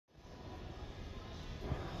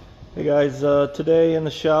Hey guys, today in the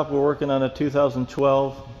shop we're working on a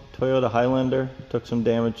 2012 Toyota Highlander. Took some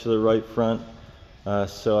damage to the right front,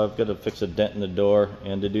 so I've got to fix a dent in the door,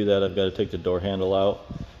 and to do that I've got to take the door handle out.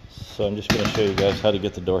 So I'm just going to show you guys how to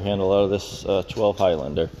get the door handle out of this 12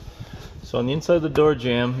 Highlander. So on the inside of the door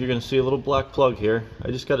jamb you're going to see a little black plug here. I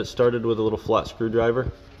just got it started with a little flat screwdriver.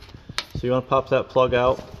 So you want to pop that plug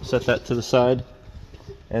out, set that to the side,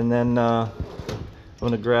 and then I'm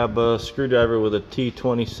going to grab a screwdriver with a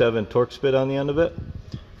T27 Torx bit on the end of it.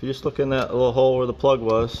 If you just look in that little hole where the plug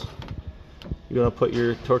was, you're going to put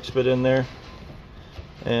your Torx bit in there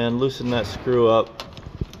and loosen that screw up.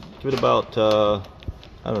 Give it about,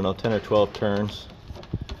 I don't know, 10 or 12 turns.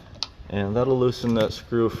 And that'll loosen that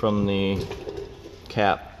screw from the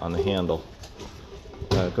cap on the handle.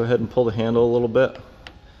 Go ahead and pull the handle a little bit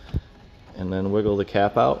and then wiggle the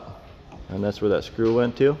cap out. And that's where that screw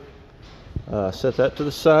went to. Set that to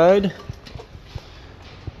the side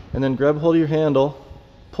and then grab hold of your handle,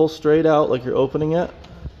 pull straight out like you're opening it,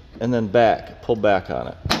 and then pull back on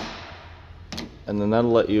it, and then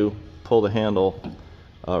that'll let you pull the handle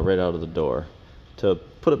right out of the door. To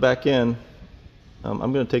put it back in,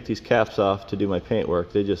 I'm going to take these caps off to do my paint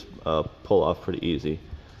work. They just pull off pretty easy,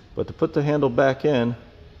 but to put the handle back in,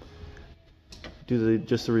 do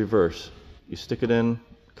just the reverse. You stick it in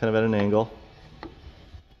kind of at an angle,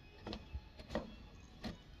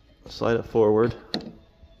 slide it forward,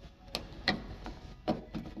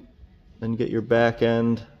 then get your back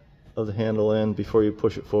end of the handle in before you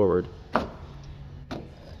push it forward,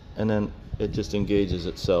 and then it just engages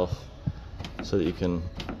itself so that you can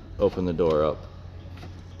open the door up.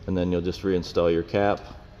 And then you'll just reinstall your cap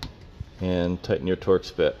and tighten your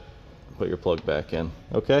Torx bit, put your plug back in.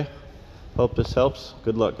 Okay, hope this helps.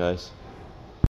 Good luck, guys.